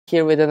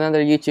here with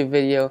another YouTube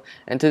video,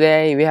 and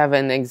today we have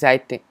an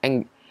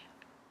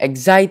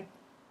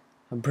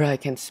bro, I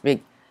can't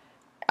speak.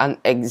 An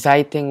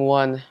exciting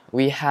one.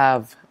 We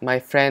have my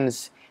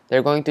friends.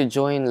 They're going to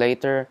join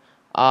later.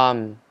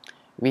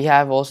 We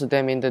have also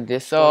them in the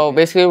disc. So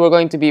basically, we're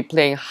going to be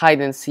playing hide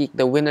and seek.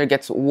 The winner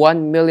gets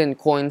 1 million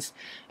coins,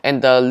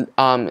 and the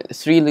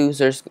 3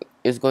 losers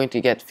is going to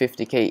get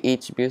 50k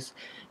each. Because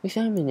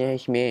I'm a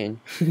nice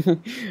man.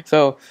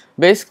 So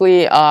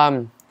basically,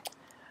 I'm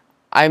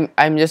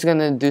just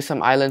gonna do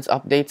some islands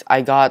updates.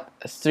 I got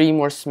 3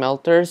 more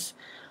smelters,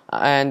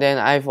 and then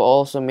I've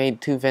also made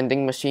 2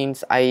 vending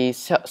machines. I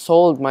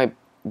sold my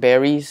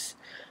berries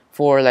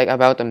for like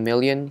about 1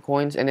 million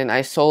coins, and then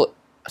I sold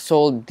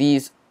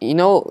these. You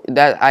know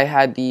that I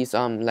had these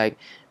like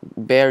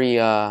berry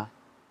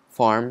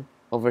farm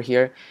over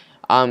here.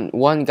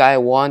 One guy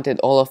wanted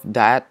all of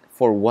that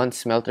for 1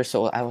 smelter,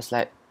 so I was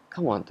like,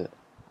 come on, dude,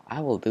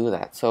 I will do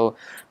that. So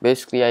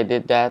basically I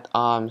did that.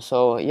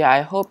 So yeah,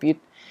 I hope you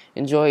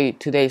enjoy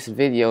today's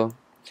video,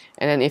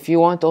 and then if you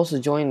want to also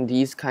join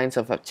these kinds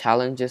of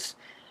challenges,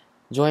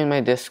 join my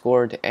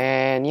Discord.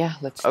 And yeah,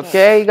 let's start.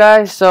 Okay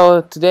guys,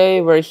 so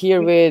today we're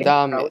here with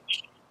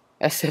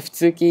SF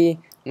Tsuki,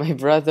 my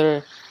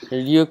brother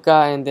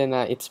Ryuka, and then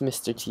it's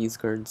Mr. Cheese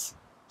Curds.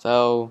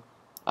 So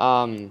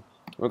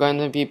we're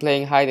gonna be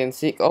playing hide and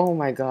seek. Oh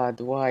my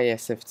god, why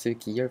SF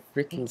Tsuki? Your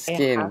freaking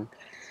skin.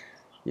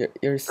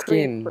 Your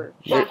skin.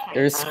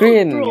 Your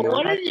skin.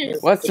 Bro,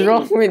 What's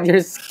wrong with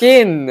your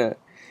skin?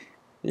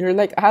 You're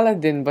like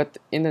Aladdin, but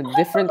in a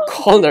different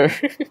color.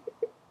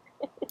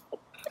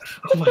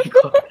 Oh my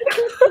god.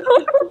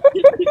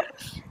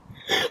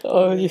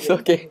 Oh, it's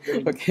okay.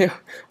 Okay.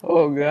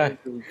 Oh god.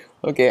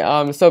 Okay.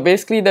 So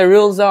basically, the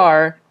rules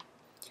are,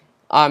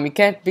 you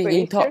can't be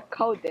Wait, is your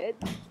cow dead?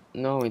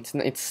 No, it's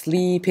not. It's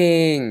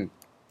sleeping.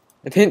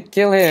 I didn't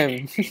kill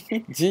him.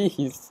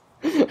 Jeez.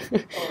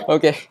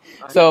 Okay.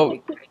 So.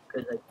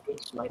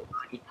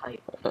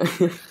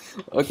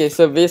 Okay,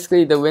 so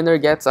basically the winner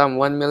gets 1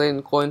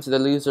 million coins, the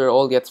loser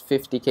all gets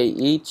 50k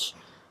each.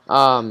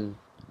 Wow.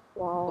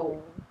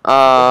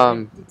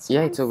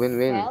 Yeah, it's a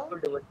win-win. I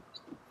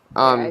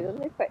don't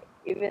know if I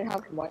even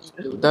have money.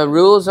 The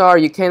rules are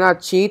you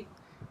cannot cheat.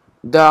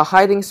 The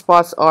hiding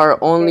spots are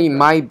only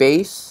my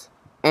base,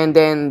 and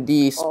then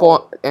the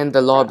spawn and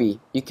the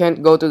lobby. You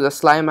can't go to the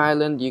slime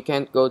island, you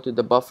can't go to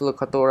the buffalo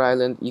Kator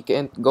island, you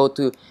can't go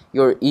to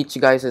your each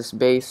guys'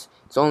 base.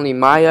 It's only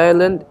my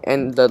island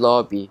and the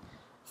lobby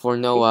for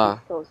no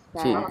So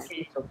cheats.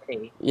 sad.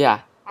 Okay.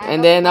 Yeah.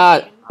 And then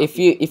if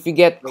you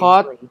get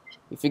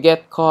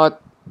caught,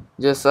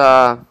 just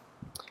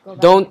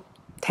don't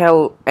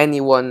tell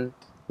anyone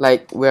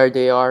like where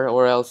they are,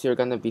 or else you're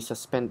gonna be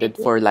suspended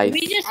for life.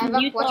 We just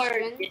mute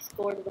our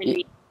Discord when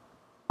we.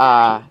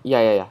 Yeah.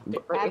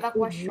 I have a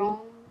question.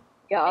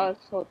 Yeah,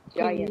 so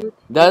giant.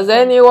 Does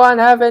anyone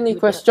have any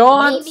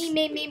questions?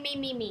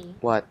 Me.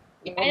 What?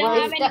 I don't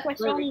have any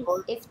questions.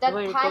 If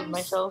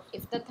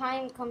If the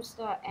time comes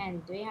to an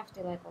end, do we have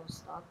to like all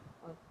stop,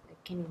 or like,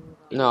 can you move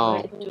on? No.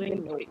 I don't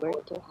even know where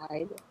to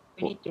hide.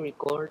 we need to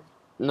record.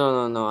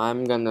 No.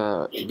 I'm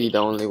gonna be the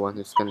only one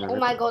who's gonna. Oh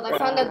my god, I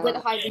found a good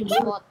hiding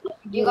spot.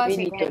 You guys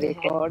We are need to going to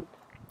hell. record.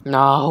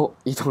 No,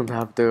 you don't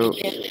have to.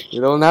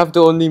 You don't have to.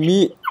 Only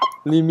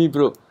me,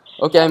 bro.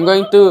 Okay, I'm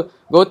going to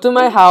go to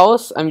my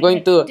house. I'm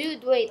going to.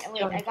 Dude, wait,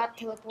 I got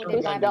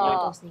teleported by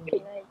Marco's thing.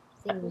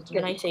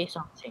 Can I say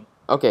something?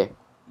 Okay.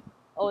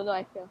 Oh no,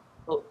 I fell.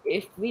 So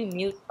if we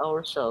mute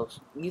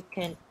ourselves, you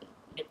can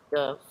get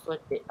the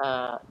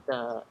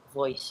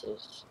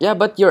voices. Yeah,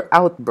 but you're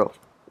out, bro.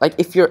 Like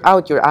if you're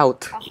out, you're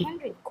out.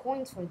 100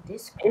 coins for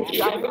this.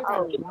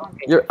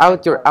 You're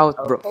out,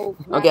 bro. Oh,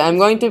 Okay, I'm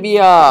going to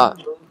be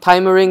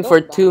timering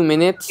for 2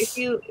 minutes. If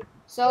you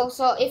So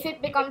if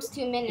it becomes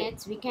 2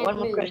 minutes, we can't one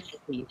more move. question,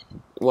 please.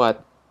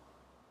 What?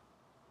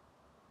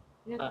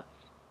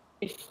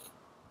 If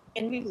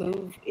can we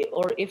move,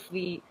 or if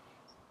we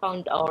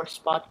found our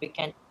spot, we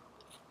can't.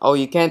 Oh,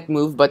 you can't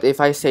move, but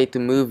if I say to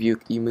move, you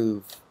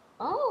move.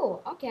 Oh,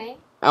 okay.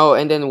 Oh,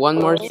 and then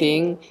one more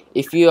thing,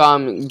 if you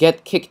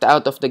get kicked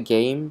out of the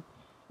game,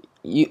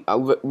 we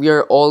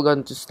are all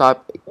going to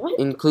stop,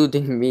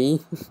 including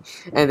me,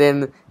 and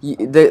then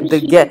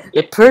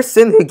the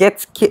person who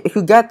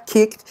got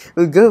kicked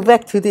will go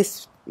back to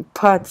this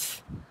pot.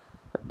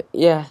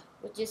 Yeah.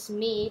 Which is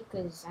me,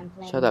 because I'm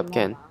playing. Shut up,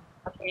 Ken.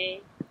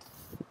 Okay.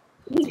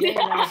 Please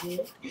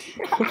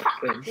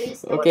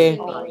don't Okay.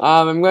 see me.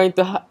 I'm going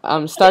to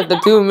start the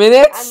 2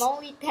 minutes. I'm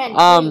only 10.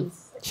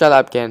 Please. Shut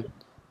up, Ken.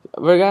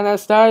 We're gonna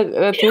start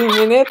the 2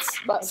 minutes.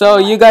 But So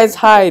you guys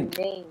hide.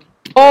 name.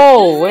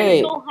 Oh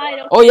wait. Don't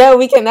hide. Oh yeah,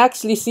 we can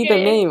actually see the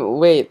name.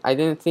 Wait, I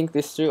didn't think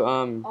this through.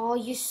 Oh,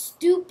 you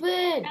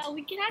stupid.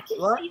 We can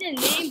actually see the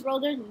name, bro.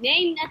 There's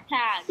name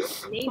tag.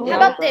 How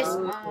about this?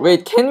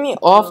 Wait, can we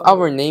off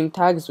our name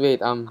tags?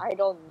 Wait, I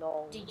don't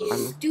know. Did you wait,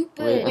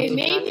 stupid?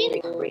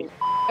 Maybe.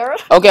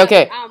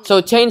 Okay.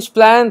 So change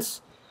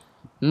plans.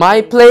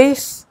 My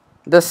place,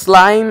 the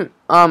slime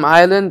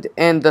island,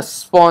 and the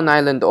spawn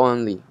island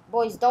only.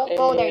 Boys, don't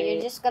go there.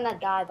 You're just gonna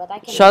die. But I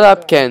can. Shut go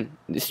up, there. Ken.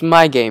 This is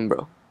my game,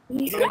 bro.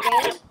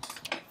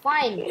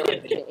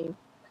 Fine.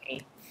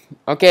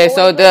 Okay, Oh,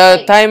 so wait, the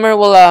wait. timer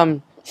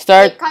will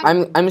start. Wait,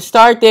 count. I'm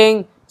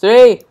starting.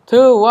 3,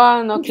 2,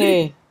 1.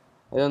 Okay.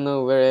 I don't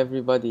know where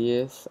everybody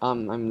is.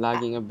 I'm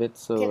lagging a bit,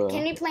 so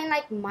Can we play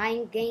like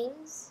mind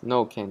games?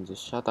 no, Ken,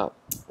 just shut up.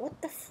 What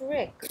the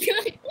frick?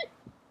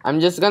 I'm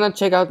just gonna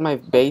check out my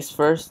base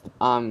first.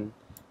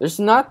 There's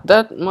not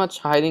that much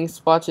hiding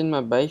spots in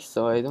my base,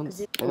 so I don't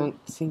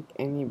think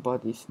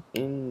anybody's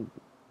in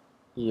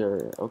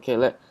here. Okay,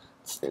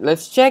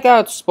 let's check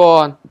out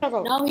spawn.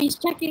 No, he's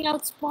checking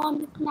out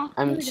spawn. It's not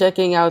I'm good.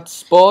 checking out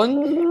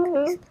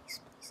spawn.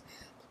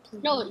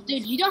 No,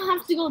 dude, you don't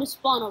have to go to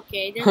spawn,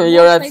 okay? There's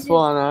You're more at places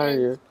spawn, are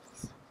than- you?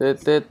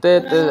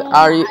 No,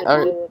 Are you? I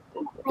Are, don't-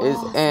 is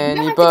You don't have to go to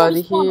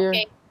anybody spawn, here?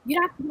 okay? You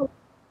don't have to go.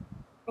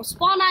 Bro,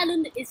 Spawn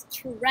Island is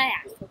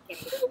trash, okay?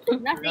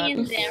 There's nothing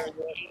in there,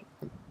 okay?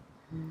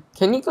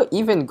 Can you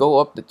even go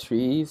up the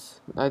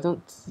trees? I don't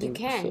You think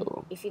can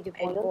so. if you do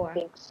I don't parkour.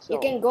 think so. You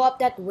can go up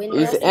that window.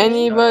 Is thingy.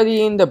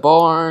 anybody in the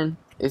barn?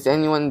 Is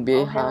anyone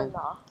Oh, hell behind?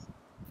 no.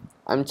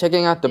 I'm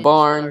checking out the It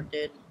barn.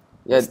 started.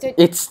 Yeah, Mr.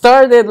 it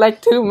started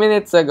like 2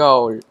 minutes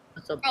ago.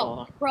 What's a Bro,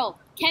 bar? bro,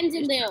 Ken's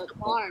in the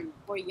barn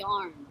or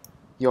yarn.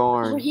 But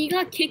Yarn. he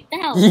got kicked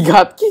out. He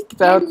got kicked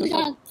out. Ken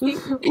got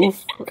kicked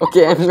Oof.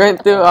 Okay, I'm going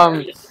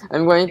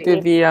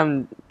to be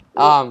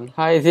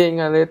hiding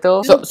a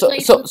little. Good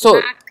place with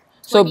Mac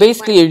So 2020.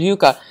 basically,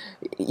 Ryuka,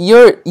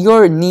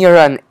 you're near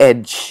an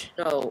edge.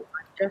 No,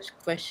 I'm just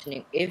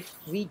questioning. If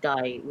we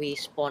die, we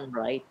spawn,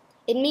 right?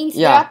 It means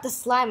Yeah. you're at the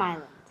slime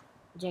island.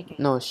 JK.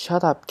 No,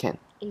 shut up, Ken.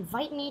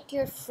 Invite me to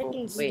your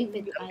freaking Wait,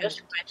 stupid I'm island.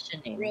 just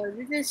questioning. Bro,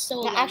 this is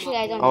so. No, actually,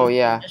 I don't Oh know.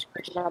 yeah, Just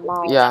questioning.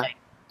 Normal. yeah.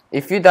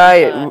 If you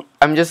die,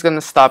 I'm just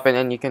gonna stop it,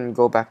 and you can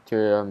go back to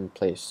your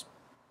place.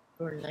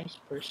 You're a nice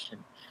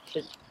person.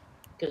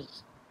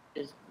 Because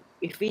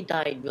if we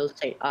died, we'll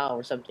say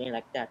or something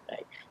like that,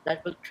 right?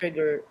 That will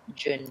trigger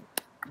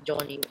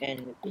Johnny,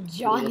 and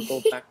Johnny. we'll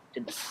go back to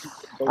the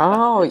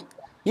Oh,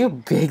 you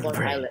big Spawn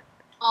brain. Island.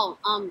 Oh,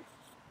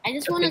 I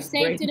just want to Okay,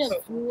 say great. to the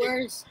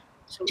viewers,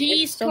 So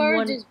cheese if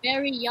someone, curds is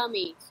very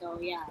yummy. So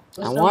yeah. if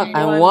I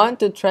someone want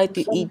to try to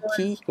eat someone-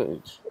 cheese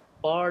curds.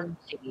 barn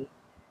thingy,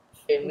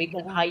 then we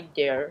can hide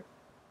there.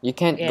 You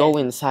can't go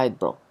inside,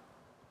 bro.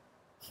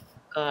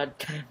 God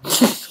damn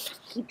it.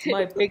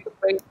 My big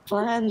great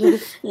plan. You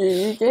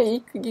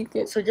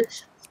can. So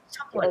just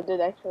Oh, someone. dude,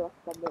 I should have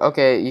done it.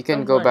 Okay, you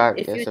can go someone, back.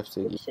 If you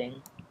SFC.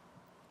 sing,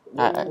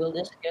 I- will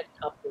this get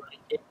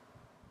copyrighted?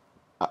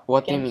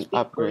 What do you Can mean speak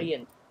upgrade?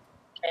 Korean.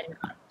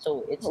 Cannot.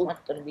 So it's Oh.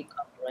 not gonna be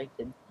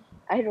copyrighted.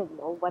 I don't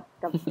know what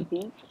the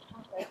beat.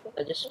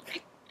 I just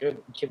speak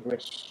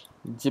gibberish.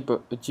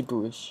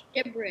 Gibberish.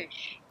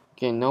 Gibberish.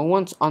 Okay, no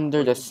one's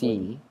under the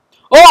sea.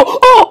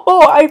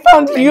 Oh! I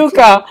found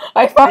Ryuka!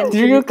 I found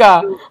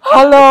Ryuka!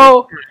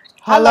 Hello!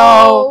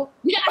 Hello!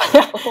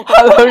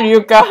 Hello,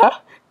 Ryuka!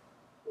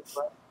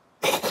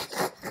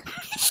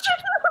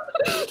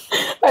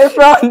 I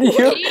found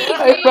you!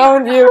 I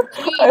found you!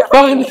 I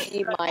found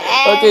you!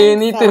 Okay, you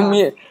need to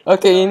mute.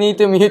 Okay, you need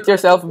to mute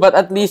yourself. But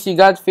at least you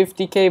got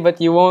 50k. But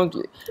you won't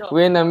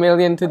win a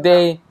million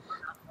today.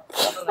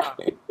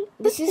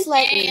 This is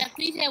like Hey, at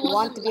least I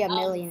want wasn't to be a the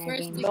millionaire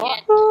first to game.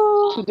 get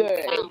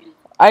Today. found.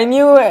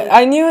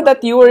 I knew that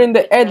you were in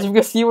the edge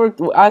because you were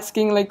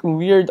asking like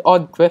weird,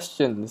 odd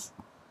questions.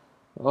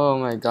 Oh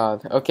my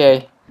god.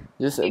 Okay,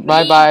 just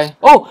bye bye.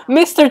 Oh,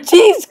 Mr.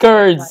 Cheese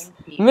Curds,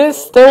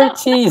 Mr.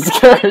 Cheese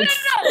Curds,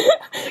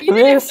 You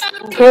didn't find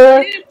me.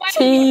 Mr. You didn't find me,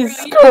 Cheese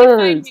bro.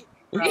 You didn't find Curds,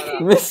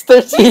 me. Mr.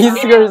 Cheese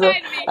You Curds.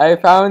 didn't find me. I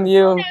found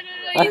you. No,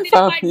 I you didn't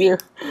found find me. you.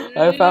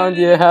 I found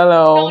you. No,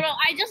 Hello. no,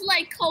 I just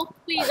like Coke,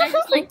 please. I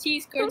just like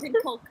cheese curds and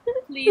Coke,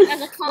 please,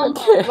 as a combo.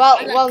 Okay.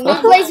 Well, New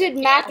Plays with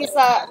Mac is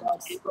a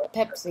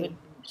Pepsi.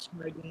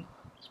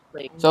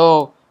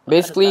 So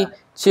basically,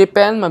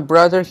 Chipen, my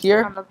brother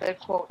here, Another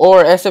quote.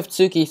 or SF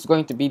Tsuki is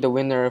going to be the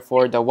winner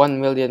for the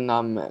 1 million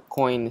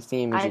coin I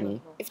thingy. don't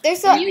know. If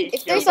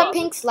there's a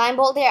pink slime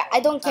ball there, I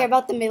don't care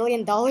about the $1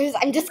 million.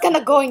 I'm just gonna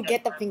go and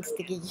get the pink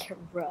sticky here,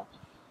 bro.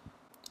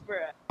 Well,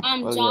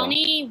 yeah.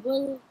 Johnny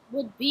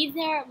would be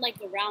there like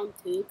around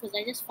 2 because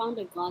I just found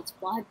a god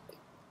spot.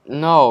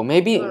 No,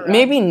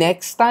 maybe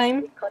next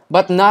time,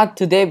 but not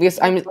today because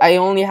I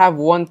only have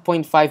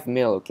 1.5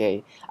 mil.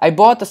 Okay, I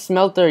bought a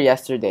smelter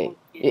yesterday.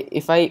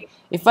 If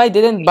I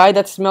didn't buy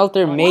that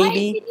smelter, Why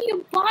maybe did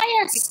you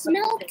buy a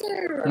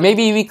smelter?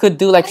 maybe we could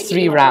do like Why did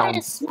 3 you buy a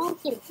rounds.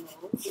 smelter,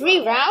 bro?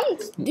 3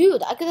 rounds?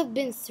 Dude, I could have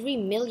been 3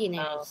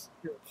 millionaires.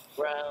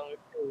 Round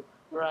two,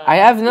 round I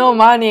have no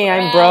money.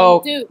 I'm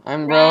broke.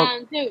 I'm broke.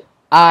 Round 2.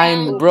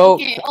 I'm broke.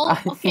 Okay,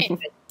 okay.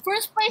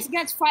 First place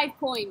gets 5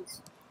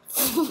 coins.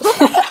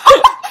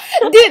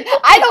 Dude,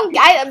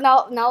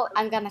 no,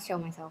 I'm gonna show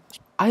myself.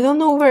 I don't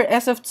know where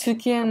SF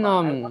Tsuki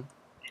and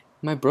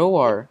my bro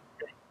are.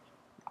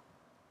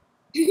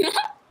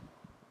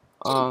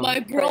 My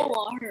bro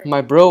are.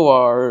 My bro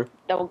are.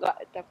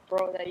 The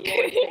pro that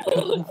you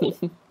always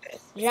say.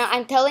 Yeah,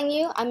 I'm telling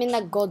you, I'm in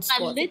a good I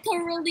spot.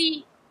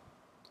 literally.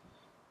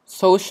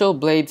 Social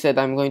Blade said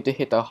I'm going to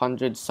hit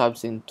 100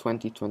 subs in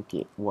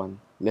 2021.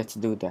 Let's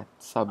do that.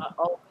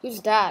 Who's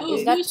that? Who's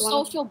Is that one?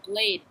 Social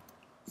Blade?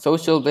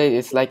 Social Blade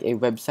is like a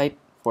website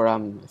for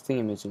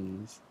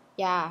thingamajigs.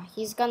 Yeah,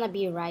 he's gonna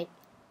be right.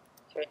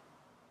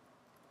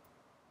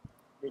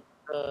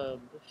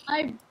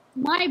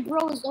 My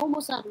bro is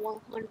almost at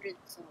 100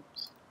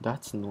 subs.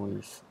 That's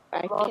noise.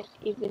 I can't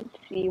even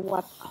see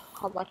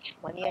how much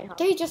money I have.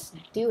 What are you just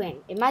doing?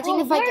 Imagine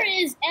Well, if I where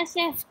get... is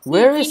SF?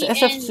 Where is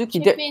SF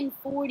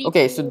Tsuki?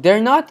 Okay, so they're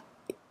not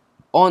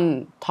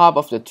on top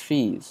of the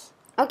trees.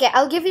 Okay,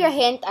 I'll give you a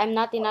hint. I'm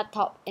not in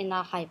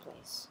a high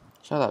place.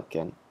 Shut up,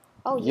 Ken.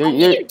 Oh, You're-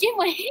 yeah. You give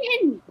a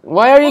hint.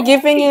 Why are you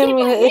giving him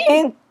a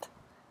hint?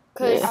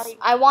 Because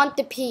I want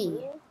to pee.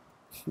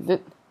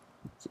 Okay.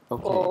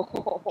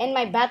 Oh. And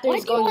my Why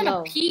battery's do you going want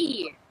low. to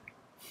pee?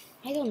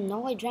 I don't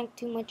know. I drank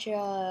too much.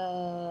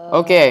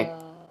 Okay.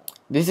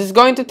 This is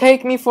going to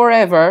take me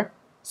forever.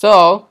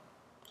 So.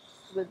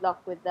 Good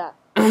luck with that.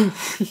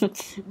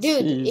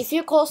 Dude, Jeez. if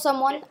you call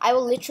someone, I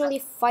will literally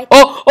fight.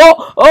 Oh,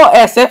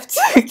 SF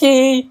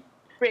Tsuki.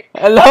 Frick.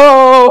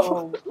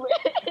 Hello.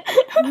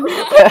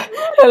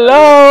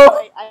 Hello.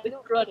 I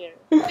don't care.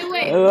 Wait,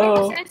 where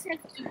Hello. was SF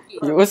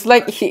Tsuki? It was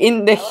like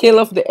in the hill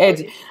of the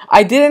edge.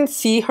 I didn't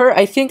see her.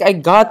 I think I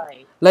got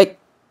like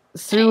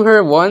through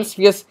her once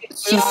because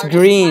she's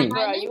green.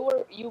 Bruh,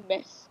 you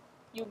missed,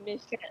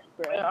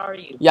 bruh. Where are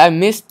you? Yeah, I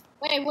missed.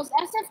 Wait, was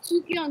SF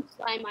Tsuki on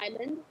Slime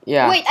Island?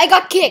 Yeah, Wait, I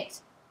got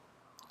kicked.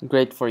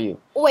 great for you.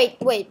 Wait,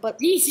 but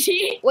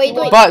DC? wait.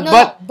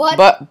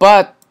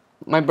 But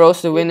my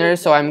bro's the winner,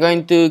 so I'm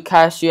going to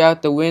cash you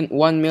out the 1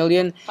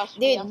 million.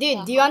 dude,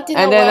 do you want to know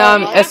And then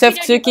where I was? SF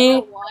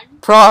Tsuki,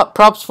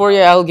 props for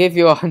you. I'll give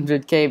you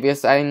 100k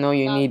because I know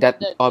you need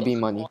that hobby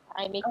money.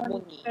 I make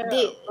money.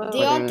 Do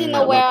you want to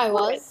know where I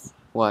was?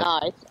 What? Nah,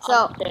 it's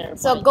So- unfair,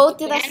 So man. go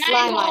to the Can I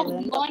slime have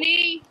island.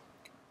 money?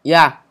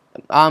 Yeah.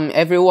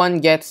 Everyone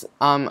gets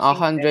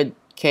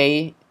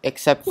 100k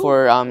except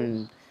for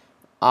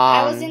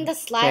I was in the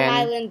slime Ken.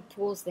 island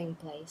pool thing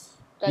place.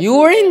 You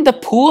were in the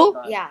pool?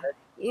 Yeah.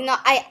 You know,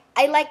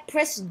 I like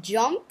press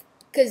jump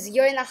because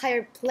you're in a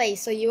higher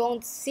place, so you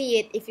won't see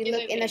it if you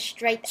look in a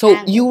straight So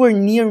angle. you were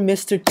near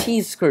Mr.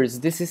 T's curse.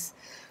 This is,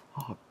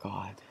 oh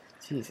God,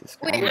 Jesus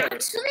Wait, Christ.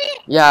 actually?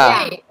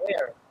 Yeah,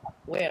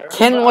 Where?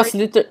 Ken was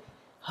literally.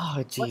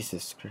 Oh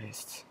Jesus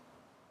Christ.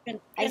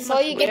 I saw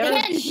you get Where?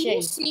 in Ken, did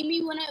you shape. see me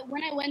when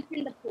I went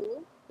in the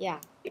pool? Yeah.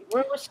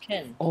 Where was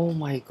Ken? Oh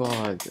my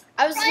God.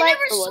 I was I like,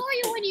 never saw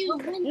you when you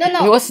went.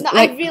 no, It was no,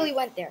 like- I really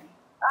went there.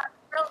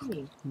 Tell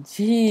me.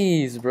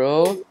 Jeez,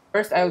 bro.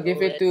 First, I'll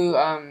give it to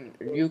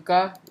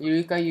Ryuka.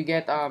 Ryuka, you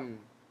get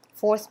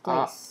Fourth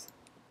place.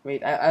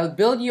 Wait, I'll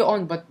build you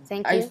on, but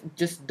Thank I you.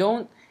 just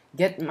don't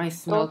get my Don't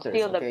smelters.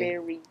 steal the Okay.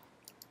 berry.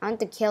 I want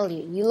to kill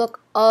you. You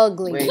look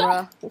ugly, Wait.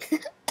 bruh.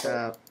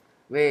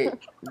 Wait,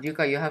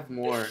 Ryuka, you have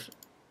more.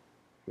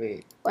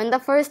 Wait. When the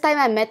first time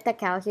I met the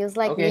cow, he was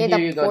like Okay, near here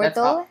the you go. That's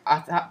portal,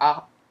 what?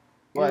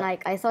 and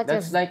like I thought he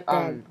That's was like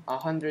dead.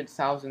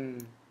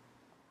 100,000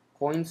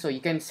 coins, so you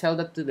can sell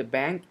that to the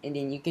bank, and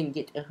then you can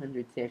get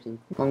 100,000.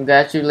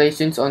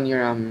 Congratulations on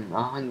your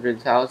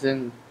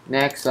 100,000.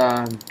 Next,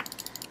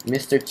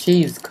 Mr.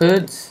 Cheese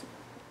Goods.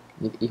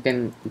 You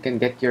can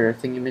get your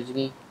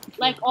thingamajiggy.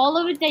 Like all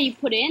of it that you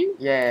put in?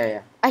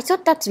 Yeah. I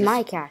thought that's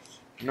my cash.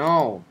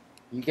 No,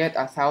 you get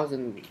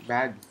 1,000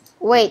 bags.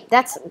 Wait,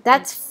 that's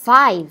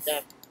 5.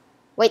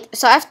 Wait,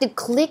 so I have to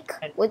click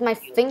with my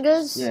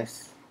fingers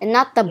Yes. and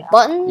not the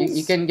buttons?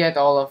 You can get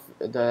all of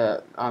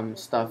the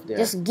stuff there.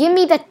 Just give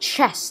me the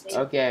chest.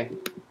 Okay.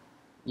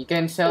 You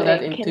can sell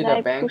that into Can the I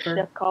push banker.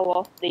 the cow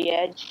off the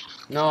edge?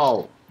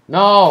 No.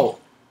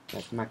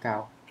 That's my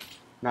cow.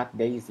 Not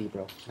Daisy,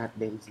 bro. Not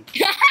Daisy.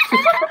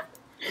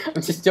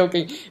 I'm just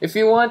joking. If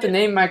you want to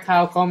name my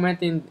cow, comment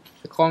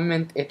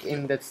it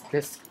in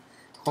this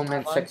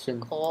comment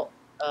section.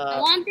 I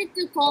wanted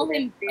to call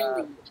him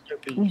Billy. Mr.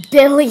 Beast.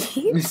 Billy.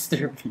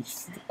 Mr.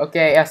 Beast.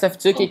 Okay, SF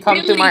Tsuki, come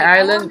to Billy, my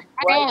island.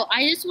 Bro,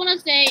 I just want to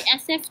say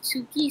SF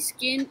Tsuki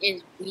skin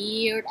is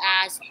weird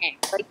as heck.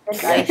 I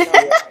can feel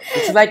it.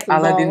 It's like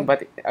Aladdin, Lol.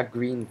 but a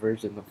green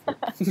version of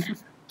it.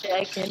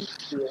 I can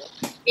feel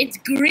it. It's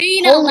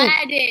green Holy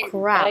Aladdin.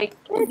 crap.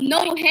 With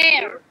no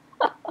hair.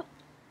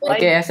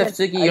 Okay, SF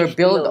Tsuki, you're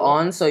built feel-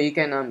 on, so you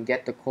can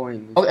get the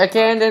coin.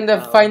 Okay, and then the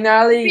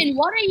finale. Finn,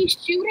 what are you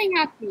shooting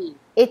at me?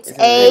 It's It's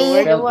a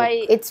Where a... do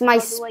I? It's my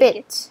how do I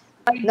get- spit.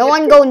 No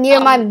one go near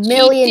my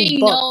million Cheating,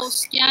 no.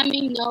 bucks.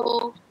 Scamming,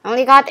 no. I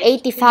only got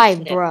 85,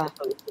 bruh.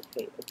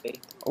 Okay.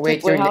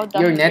 Wait, Wait, how the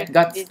your net heck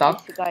got did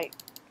stuck? this guy-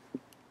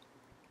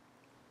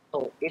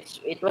 So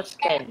it was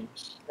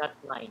Ken's, not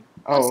mine.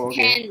 Oh,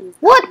 okay. Ken.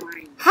 What?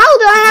 How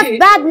do I have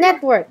bad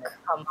network?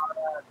 Come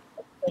on.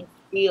 I can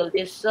feel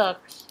this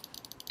sucks.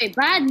 Wait,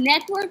 bad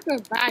network or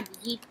bad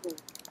vehicle?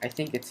 I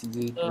think it's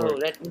Yeet. No,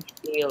 let me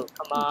feel.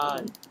 Come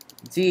on.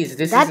 Jeez,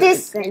 this That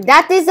is.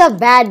 is a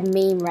bad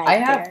meme right I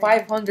have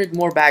there. 500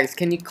 more bags.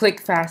 Can you click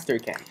faster,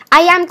 Ken?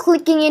 I am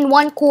clicking in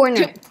one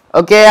corner.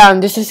 Okay,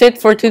 this is it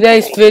for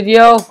today's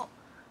video.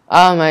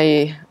 Oh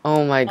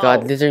my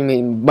god,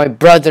 literally, my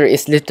brother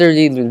is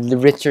literally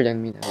richer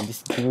than me now.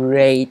 This is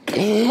great.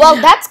 Well,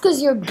 that's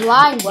because you're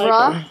blind,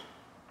 bruh.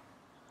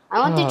 I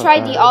want to try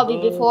the God.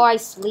 obby before I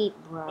sleep,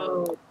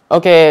 bro.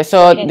 Okay,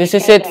 so this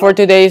is it for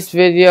today's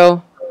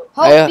video.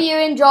 Hope you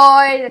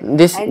enjoyed.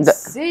 This And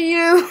see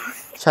you.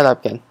 shut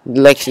up, Ken.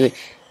 Like,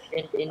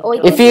 Oh,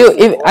 wait,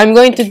 if I'm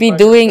going to be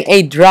doing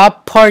a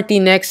drop party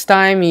next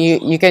time,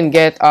 you can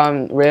get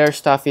rare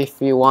stuff if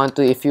you want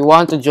to. If you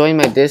want to join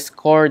my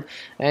Discord,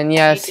 and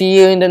yeah, see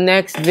you in the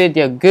next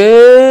video.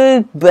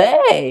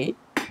 Goodbye.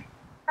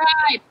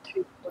 Right.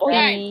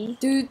 Bye.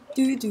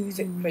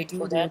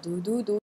 Grateful that.